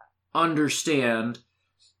 understand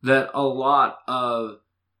that a lot of,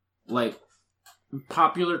 like,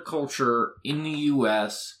 popular culture in the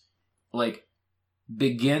US, like,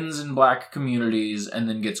 begins in black communities and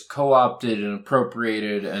then gets co-opted and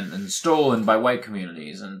appropriated and stolen by white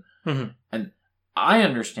communities. And and I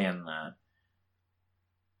understand that.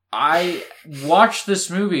 I watched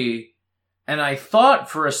this movie and I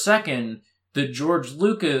thought for a second that George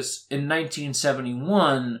Lucas in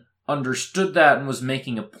 1971 understood that and was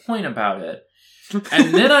making a point about it.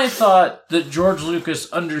 And then I thought that George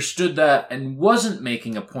Lucas understood that and wasn't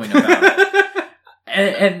making a point about it.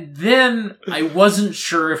 And then I wasn't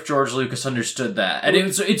sure if George Lucas understood that. And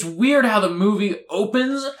it's weird how the movie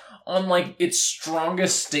opens on, like, its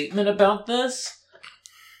strongest statement about this,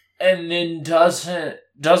 and then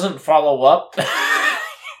doesn't follow up.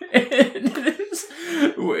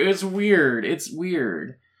 It's weird. It's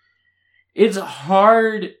weird. It's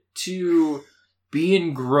hard to be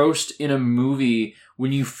engrossed in a movie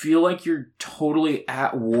when you feel like you're totally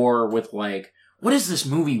at war with, like, what does this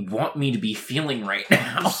movie want me to be feeling right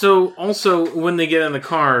now? So, also, when they get in the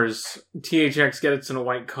cars, THX gets in a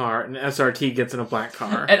white car, and SRT gets in a black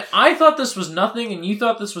car. And I thought this was nothing, and you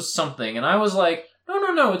thought this was something, and I was like,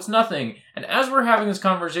 no, it's nothing. And as we're having this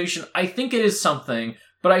conversation, I think it is something,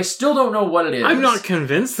 but I still don't know what it is. I'm not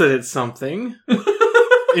convinced that it's something.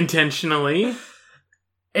 Intentionally.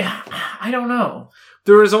 I don't know.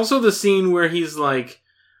 There is also the scene where he's like,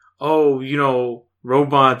 oh, you know,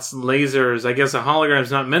 robots, lasers, I guess a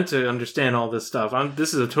hologram's not meant to understand all this stuff.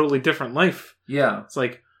 This is a totally different life. Yeah. It's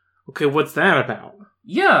like, okay, what's that about?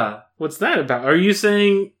 Yeah. What's that about? Are you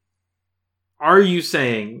saying,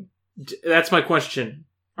 that's my question.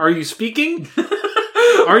 Are you speaking?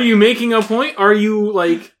 Are you making a point? Are you,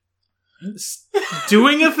 like,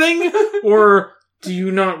 doing a thing? Or do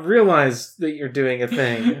you not realize that you're doing a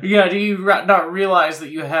thing? Yeah, do you not realize that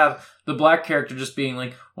you have the black character just being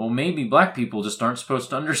like, well, maybe black people just aren't supposed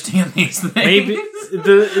to understand these things?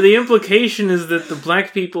 the implication is that the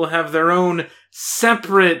black people have their own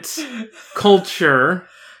separate culture,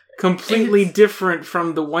 completely different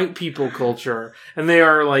from the white people culture, and they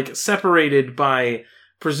are like separated by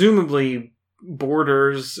presumably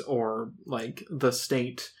borders or like the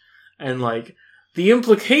state, and like the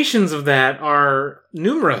implications of that are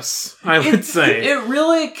numerous, I would say. It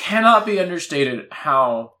really cannot be understated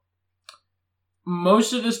how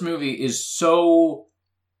most of this movie is so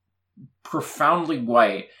profoundly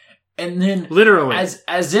white, and then literally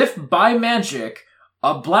as if by magic,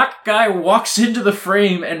 a black guy walks into the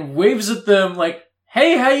frame and waves at them like,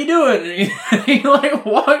 "Hey, how you doing?" And he like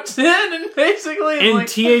walks in and basically and like,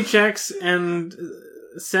 THX and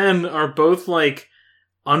Sen are both like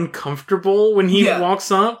uncomfortable when he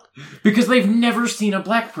walks up because they've never seen a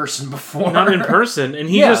black person before, not in person, and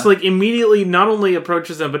he just like immediately not only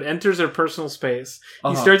approaches them but enters their personal space.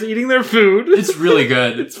 He starts eating their food. It's really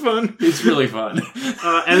good. It's fun. It's really fun.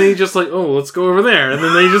 And then he just like, oh, let's go over there, and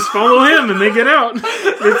then they just follow him and they get out.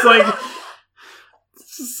 It's like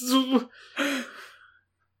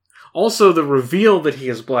also the reveal that he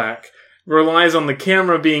is black relies on the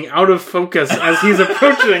camera being out of focus as he's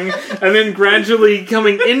approaching, and then gradually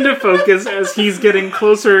coming into focus as he's getting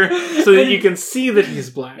closer so that you can see that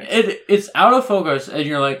he's black. It's out of focus, and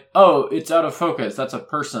you're like, oh, it's out of focus. That's a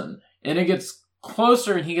person. And it gets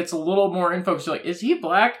closer, and he gets a little more in focus. You're like, is he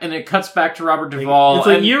black? And it cuts back to Robert Duvall. It's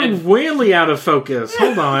like, you're really out of focus.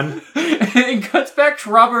 Hold on. It cuts back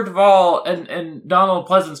to Robert Duvall and Donald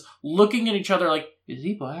Pleasance looking at each other like, is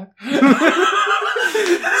he black?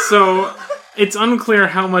 So, it's unclear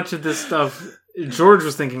how much of this stuff George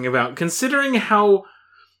was thinking about, considering how,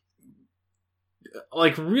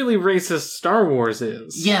 like, really racist Star Wars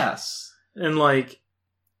is. Yes. And, like,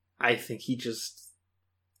 I think he just...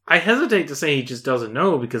 I hesitate to say he just doesn't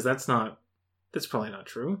know, because that's probably not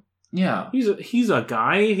true. Yeah. He's a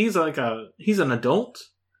guy, he's an adult.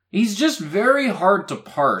 He's just very hard to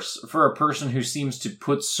parse for a person who seems to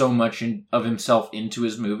put so much of himself into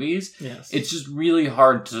his movies. Yes. It's just really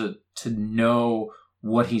hard to know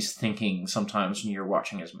what he's thinking sometimes when you're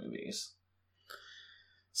watching his movies.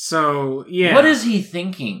 So, yeah. What is he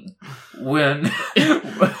thinking when...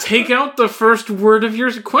 Take out the first word of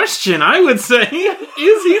your question, I would say.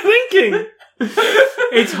 Is he thinking?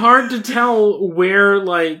 It's hard to tell where,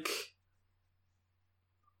 like...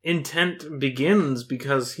 intent begins,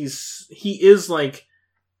 because he is like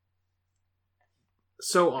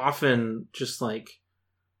so often just like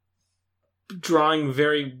drawing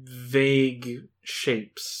very vague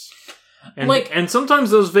shapes, and sometimes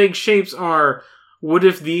those vague shapes are, what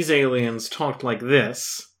if these aliens talked like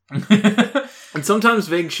this? And sometimes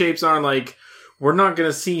vague shapes are like, we're not going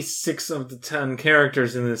to see 6 of the 10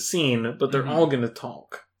 characters in this scene, but they're all going to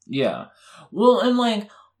talk. Yeah. Well, and like,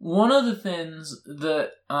 one of the things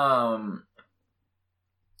that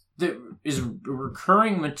that is a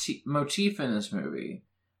recurring motif in this movie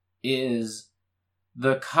is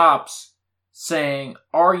the cops saying,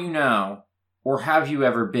 "Are you now, or have you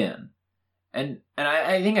ever been?" And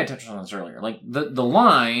I think I touched on this earlier. Like the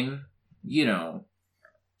line, you know,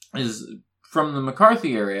 is from the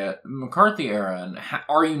McCarthy era, and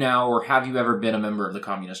 "Are you now, or have you ever been a member of the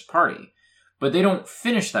Communist Party?" But they don't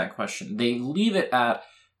finish that question. They leave it at,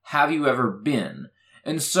 "Have you ever been?"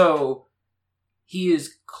 And so he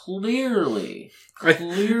is clearly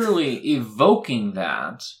evoking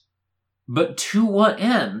that, but to what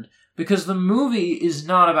end? Because the movie is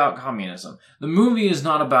not about communism. The movie is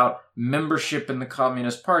not about membership in the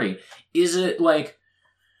Communist Party. Is it like,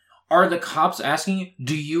 are the cops asking you,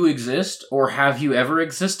 do you exist, or have you ever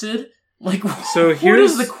existed? Like, so what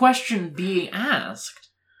is the question being asked?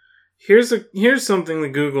 Here's something that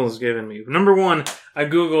Google has given me. Number 1, I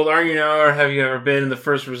googled, "Are you now, or have you ever been?" And the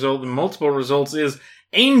first result, and multiple results, is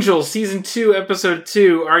Angel Season 2, Episode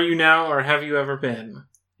 2, "Are you now, or have you ever been?"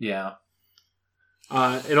 Yeah.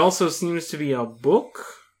 It also seems to be a book.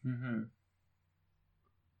 Mm-hmm.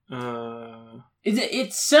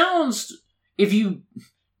 It sounds, if you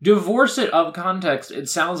divorce it of context, it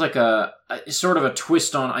sounds like a sort of a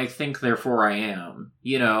twist on "I think, therefore I am."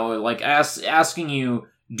 You know, like asking you,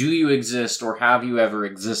 do you exist, or have you ever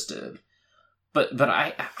existed? But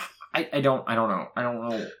I don't know. I don't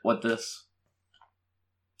know what this...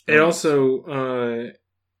 It also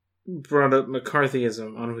brought up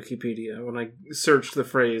McCarthyism on Wikipedia when I searched the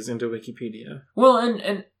phrase into Wikipedia. Well,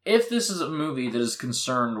 and if this is a movie that is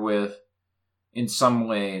concerned with, in some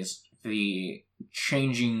ways, the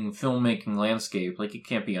changing filmmaking landscape, like, it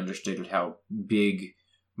can't be understated how big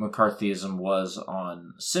McCarthyism was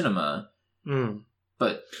on cinema. Mm.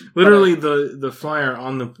 But literally, the flyer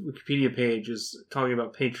on the Wikipedia page is talking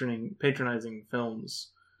about patronizing films.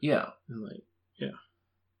 Yeah. And like,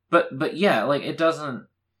 But yeah, like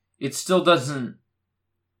it still doesn't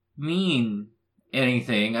mean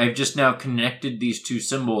anything. I've just now connected these two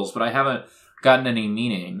symbols, but I haven't gotten any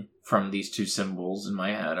meaning from these two symbols in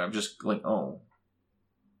my head. I'm just like, oh,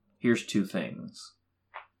 here's two things.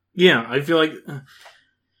 Yeah, I feel like...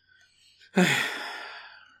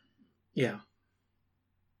 yeah.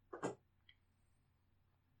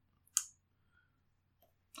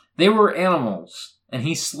 They were animals, and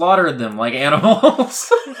he slaughtered them like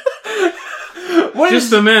animals.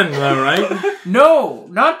 Just the men, though, right? No,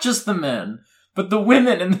 not just the men, but the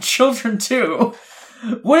women and the children, too.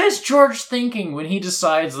 What is George thinking when he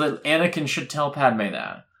decides that Anakin should tell Padme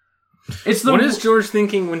that? What is George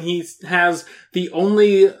thinking when he has the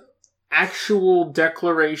only actual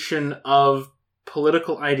declaration of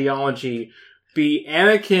political ideology be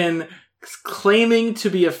Anakin claiming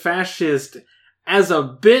to be a fascist as a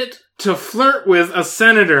bit to flirt with a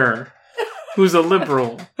senator who's a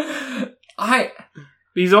liberal?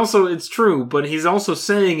 It's true, but he's also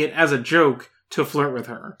saying it as a joke to flirt with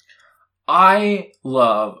her. I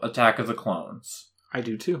love Attack of the Clones. I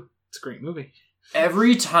do too. It's a great movie.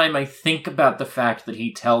 Every time I think about the fact that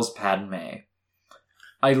he tells Padme,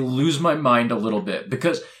 I lose my mind a little bit,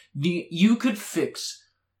 because you could fix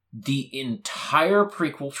the entire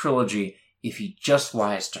prequel trilogy if he just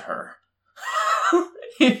lies to her.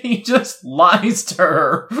 If he just lies to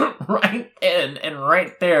her right then and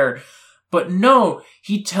right there. But no,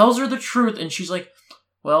 he tells her the truth, and she's like,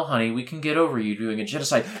 well, honey, we can get over you doing a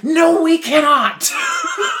genocide. No, we cannot!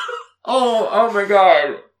 oh my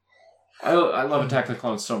god. I love Attack of the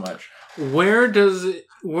Clones so much.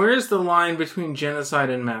 Where's the line between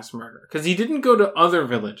genocide and mass murder? Because he didn't go to other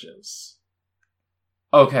villages.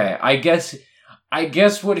 Okay, I guess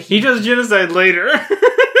what he does genocide later.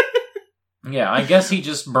 Yeah, I guess he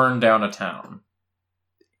just burned down a town.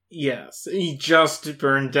 Yes, he just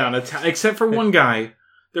burned down a town. Except for one guy.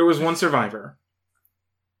 There was one survivor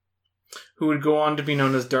who would go on to be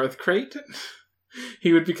known as Darth Krayt.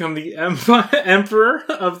 He would become the emperor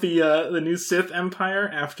of the new Sith Empire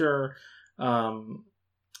after...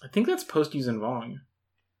 I think that's post Yuuzhan Vong.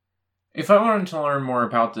 If I wanted to learn more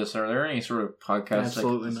about this, are there any sort of podcasts?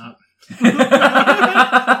 Absolutely not.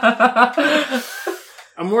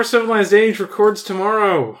 A More Civilized Age records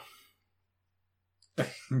tomorrow.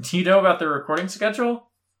 Do you know about the recording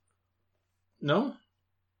schedule? No.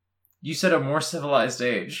 You said A More Civilized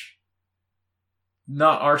Age.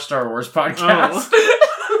 Not our Star Wars podcast.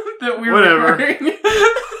 That we were recording.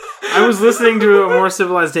 I was listening to A More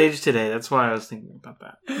Civilized Age today. That's why I was thinking about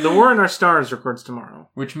that. The War in Our Stars records tomorrow.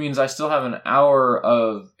 Which means I still have an hour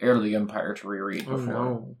of Heir to the Empire to reread before.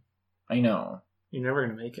 No. I know. You're never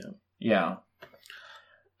going to make it. Yeah.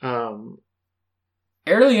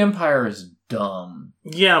 Heir to the Empire is dumb.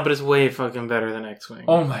 Yeah, but it's way fucking better than X-Wing.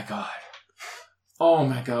 Oh my god. Oh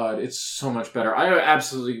my god, it's so much better. I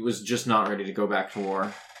absolutely was just not ready to go back to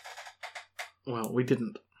war. Well, we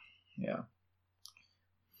didn't. Yeah.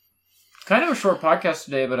 Kind of a short podcast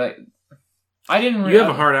today, but I didn't really... You have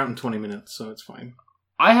a heart out in 20 minutes, so it's fine.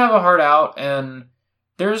 I have a heart out, and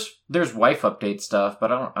there's wife update stuff,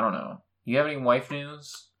 but I don't know. You have any wife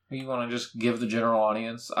news you want to just give the general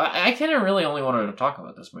audience? I kind of really only wanted to talk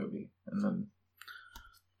about this movie, and then...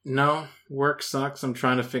 No, work sucks. I'm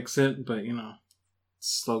trying to fix it, but,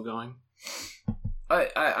 it's slow going.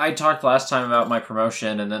 I talked last time about my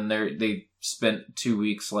promotion, and then they spent 2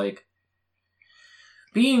 weeks,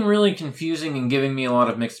 being really confusing and giving me a lot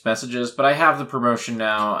of mixed messages, but I have the promotion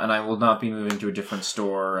now, and I will not be moving to a different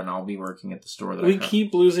store, and I'll be working at the store that we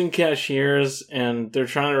keep losing cashiers, and they're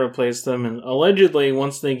trying to replace them, and allegedly,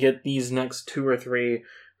 once they get these next 2 or 3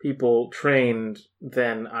 people trained,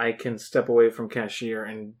 then I can step away from cashier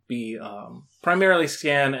and be primarily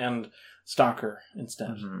scan and stalker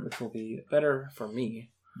instead, which will be better for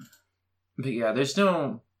me. But yeah, there's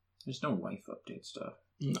no wife update stuff.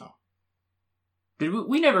 No. Did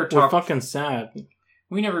we never talk? We're fucking sad.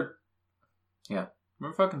 We never... Yeah,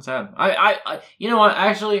 we're fucking sad. I you know what,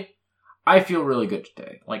 actually, I feel really good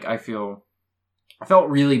today. I felt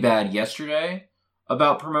really bad yesterday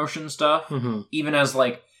about promotion stuff, even as,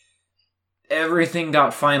 everything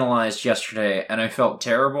got finalized yesterday, and I felt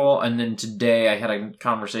terrible, and then today I had a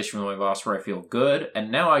conversation with my boss where I feel good,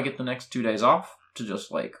 and now I get the next 2 days off to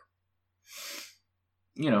just,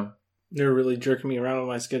 They're really jerking me around on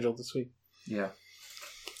my schedule this week. Yeah.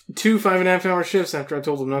 2 5.5-hour shifts after I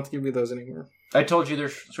told them not to give me those anymore. I told you they're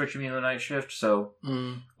switching me to a night shift, so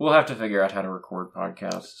we'll have to figure out how to record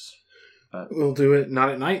podcasts. But we'll do it not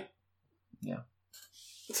at night. Yeah.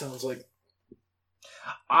 It sounds like.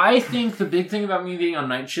 I think the big thing about me being on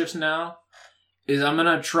night shifts now is I'm going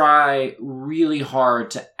to try really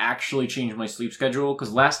hard to actually change my sleep schedule,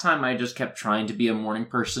 because last time I just kept trying to be a morning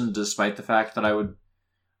person despite the fact that I would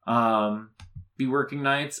be working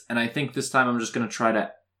nights, and I think this time I'm just going to try to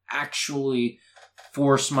actually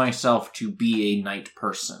force myself to be a night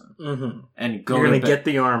person. Mm-hmm. And go You're going to to get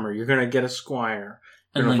the armor. You're going to get a squire.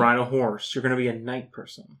 You're going to ride a horse. You're going to be a night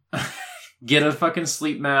person. Get a fucking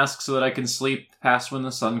sleep mask so that I can sleep past when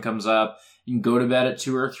the sun comes up. You can go to bed at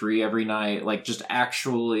 2 or 3 every night. Like, just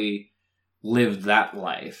actually live that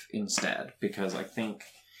life instead. Because I think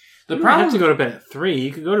you don't have to go to bed at 3.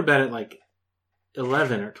 You could go to bed at like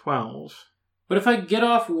 11 or 12. But if I get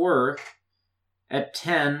off work at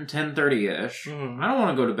 10:30ish, I don't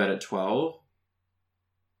want to go to bed at 12.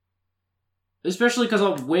 Especially because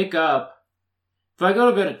I'll wake up. If I go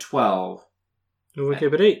to bed at 12... You'll wake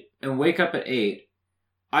up at 8. And wake up at 8,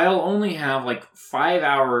 I'll only have like 5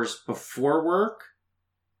 hours before work,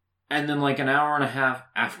 and then like an hour and a half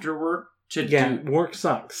after work to do... work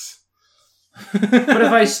sucks. But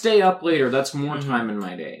if I stay up later, that's more time in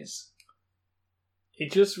my days.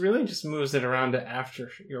 It just really just moves it around to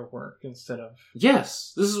after your work instead of...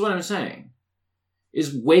 Yes, this is what I'm saying.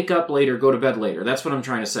 Is wake up later, go to bed later. That's what I'm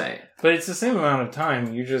trying to say. But it's the same amount of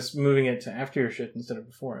time. You're just moving it to after your shift instead of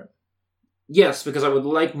before it. Yes, because I would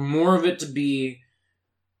like more of it to be...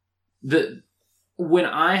 When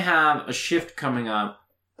I have a shift coming up,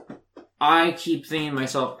 I keep thinking to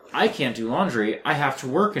myself, I can't do laundry. I have to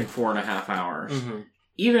work in 4.5 hours. Mm-hmm.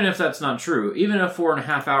 Even if that's not true, even if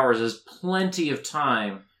 4.5 hours is plenty of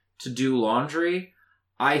time to do laundry,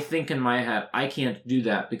 I think in my head, I can't do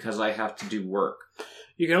that because I have to do work.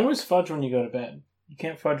 You can always fudge when you go to bed. You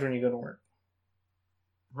can't fudge when you go to work.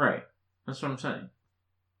 Right. That's what I'm saying.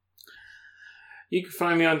 You can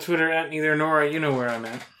find me on Twitter at neither nor. You know where I'm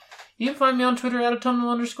at. You can find me on Twitter at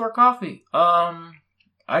autumnal_coffee.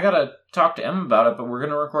 I gotta talk to Em about it, but we're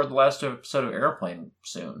gonna record the last episode of Airplane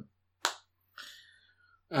soon.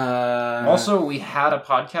 Also, we had a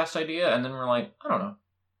podcast idea, and then we're like, I don't know.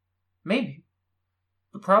 Maybe.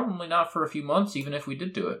 But probably not for a few months, even if we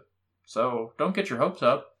did do it. So, don't get your hopes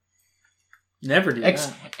up. Never do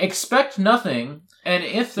that. Expect nothing, and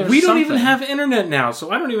if there's We don't even have internet now,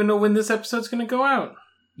 so I don't even know when this episode's going to go out.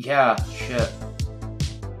 Yeah, shit.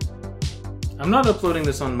 I'm not uploading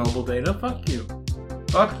this on mobile data. Fuck you.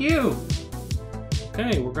 Fuck you.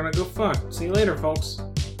 Okay, we're going to go fuck. See you later, folks.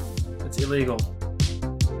 That's illegal.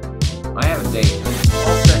 I have a date.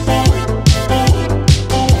 I'll say.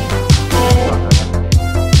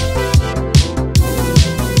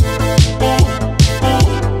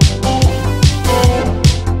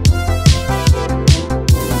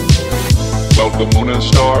 Well, the moon and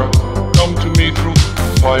star come to me through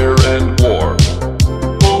fire and war.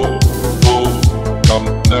 Oh, oh, come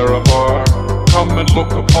nearer, come and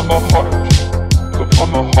look upon my heart,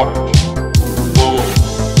 upon my heart. Oh,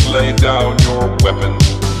 lay down your weapons,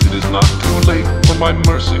 it is not too late for my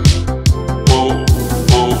mercy. Oh,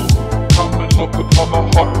 oh, come and look upon my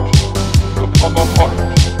heart, upon my heart.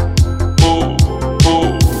 Oh,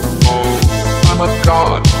 oh, oh, I'm a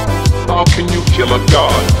god, how can you kill a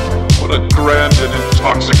god? What a grand and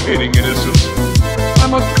intoxicating innocence.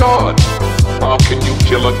 I'm a god. How can you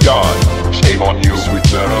kill a god? Shame on you, sweet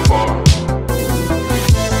Marabar.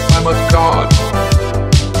 I'm a god.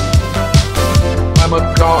 I'm a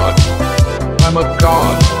god. I'm a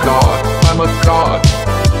god. God. I'm a god.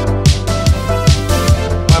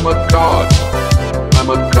 I'm a god. I'm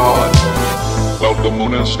a god. Well, the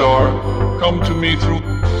moon and star come to me through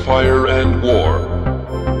fire and war.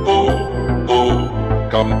 Oh, oh.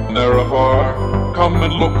 Come nearer, come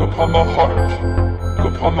and look upon my heart,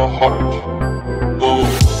 upon my heart. Oh,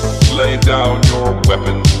 lay down your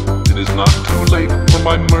weapons, it is not too late for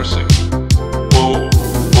my mercy. Oh,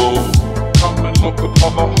 oh, come and look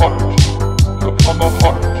upon my heart, upon my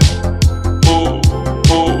heart. Oh,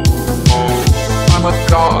 oh, oh, I'm a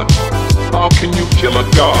god, how can you kill a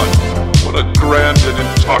god? What a grand and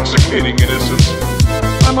intoxicating innocence.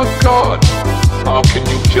 I'm a god. How can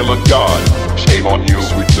you kill a god? Shame on you,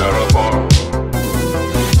 sweet Marabar.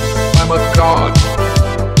 I'm a god.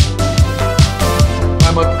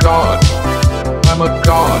 I'm a god. I'm a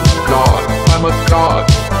god. God. I'm a god.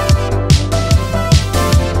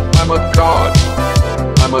 I'm a god.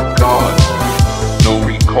 I'm a god. No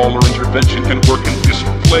recall or intervention can work in this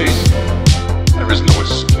place. There is no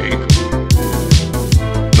escape.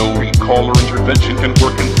 No recall or intervention can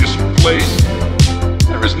work in this place.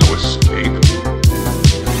 There is no escape.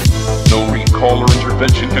 No recall or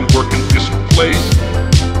intervention can work in this place.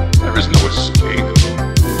 There is no escape.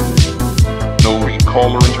 No recall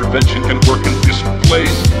recall or intervention can work in this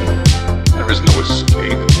place. There is no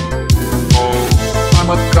escape. Oh, I'm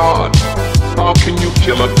a god. How can you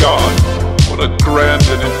kill a god? What a grand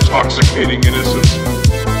and intoxicating innocence.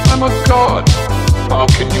 I'm a god. How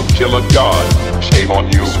can you kill a god? Shame on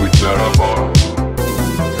you, sweet Nerevar.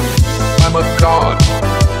 I'm a god.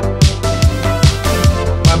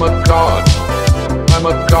 I'm a god. I'm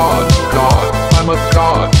a god. God. I'm a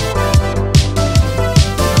god.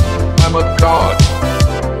 I'm a god.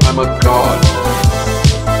 I'm a god.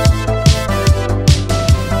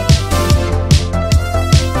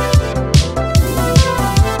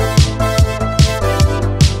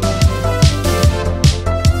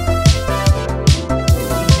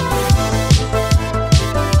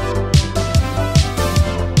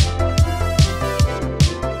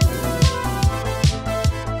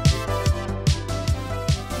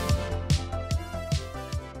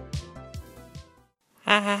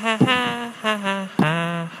 ha ha ha ha ha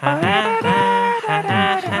ha ha ha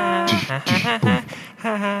ha ha ha ha